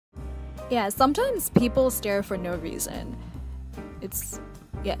Yeah, sometimes people stare for no reason.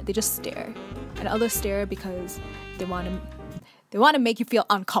 They just stare. And others stare because they want to make you feel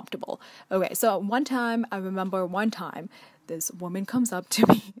uncomfortable. Okay, so I remember one time, this woman comes up to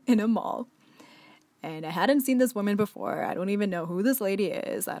me in a mall. And I hadn't seen this woman before. I don't even know who this lady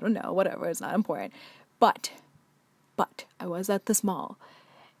is. I don't know, whatever, it's not important. But I was at this mall.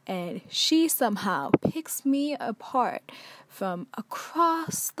 And she somehow picks me apart from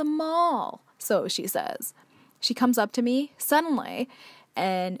across the mall. So she says. She comes up to me suddenly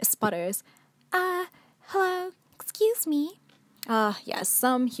and sputters, hello, excuse me. Yes,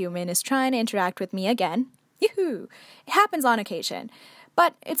 some human is trying to interact with me again. Yoo-hoo! It happens on occasion.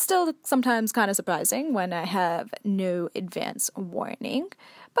 But it's still sometimes kind of surprising when I have no advance warning.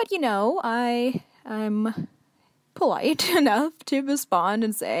 But I'm polite enough to respond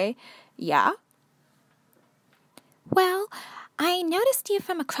and say, yeah. Well, I noticed you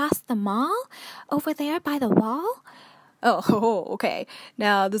from across the mall, over there by the wall. Oh, okay.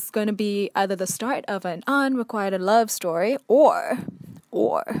 Now this is going to be either the start of an unrequited love story or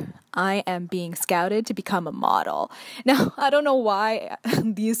I am being scouted to become a model. Now, I don't know why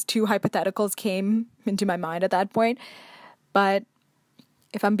these two hypotheticals came into my mind at that point, but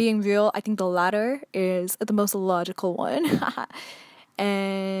if I'm being real, I think the latter is the most logical one.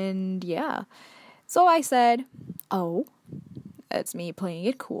 And yeah. So I said, oh, that's me playing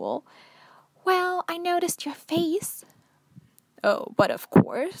it cool. Well, I noticed your face. Oh, but of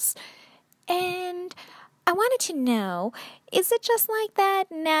course. And I wanted to know, is it just like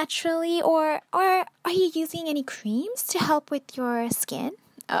that naturally, or are you using any creams to help with your skin?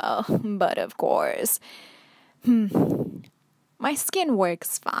 Oh, but of course. My skin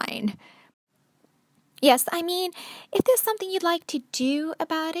works fine. Yes, I mean, if there's something you'd like to do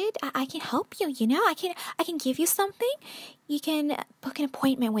about it, I can help you, I can give you something. You can book an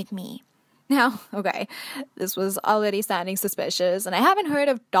appointment with me. Now, okay, this was already sounding suspicious, and I haven't heard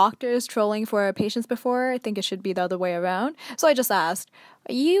of doctors trolling for patients before. I think it should be the other way around. So I just asked,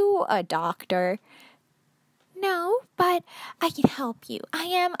 are you a doctor? No, but I can help you. I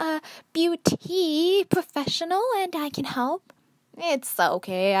am a beauty professional, and I can help. It's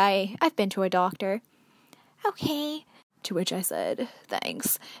okay. I've been to a doctor. Okay. To which I said,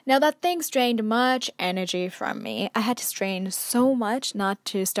 thanks. Now that thing drained much energy from me. I had to strain so much not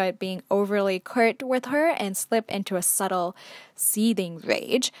to start being overly curt with her and slip into a subtle, seething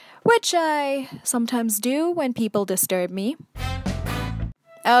rage, which I sometimes do when people disturb me.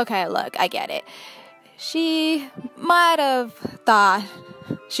 Okay, look, I get it. She might have thought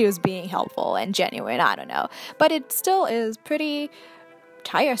she was being helpful and genuine, I don't know. But it still is pretty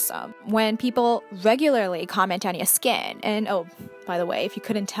tiresome when people regularly comment on your skin. And oh, by the way, if you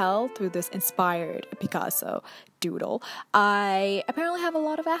couldn't tell through this inspired Picasso doodle, I apparently have a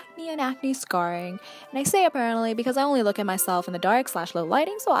lot of acne and acne scarring. And I say apparently because I only look at myself in the dark/low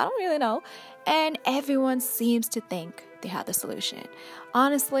lighting, so I don't really know. And everyone seems to think they have the solution.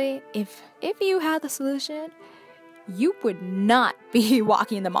 Honestly, if you had the solution, you would not be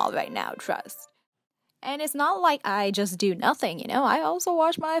walking in the mall right now, trust. And it's not like I just do nothing, I also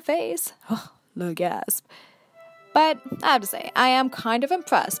wash my face. The gasp. But I have to say, I am kind of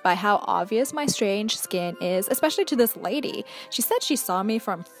impressed by how obvious my strange skin is, especially to this lady. She said she saw me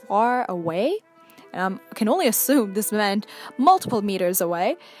from far away, and I can only assume this meant multiple meters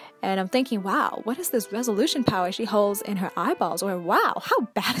away. And I'm thinking, wow, what is this resolution power she holds in her eyeballs? Or wow, how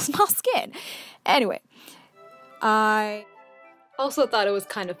bad is my skin? Anyway, I also thought it was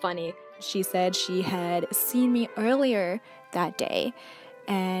kind of funny. She said she had seen me earlier that day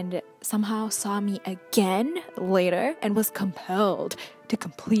and somehow saw me again later and was compelled to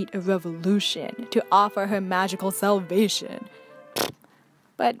complete a revolution to offer her magical salvation.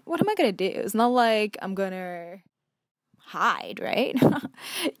 But what am I gonna do? It's not like I'm gonna hide, right?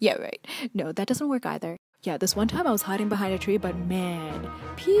 Yeah, right. No, that doesn't work either. Yeah, this one time I was hiding behind a tree, but man,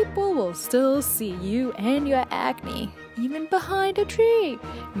 people will still see you and your acne, even behind a tree.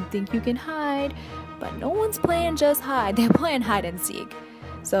 You think you can hide, but no one's playing just hide. They're playing hide and seek.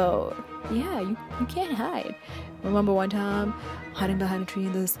 So, yeah, you can't hide. Remember one time, hiding behind a tree,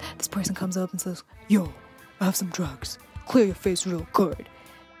 and this person comes up and says, yo, I have some drugs. Clear your face real good.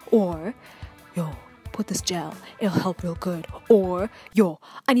 Or, yo, put this gel. It'll help real good. Or, yo,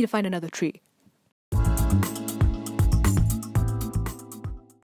 I need to find another tree.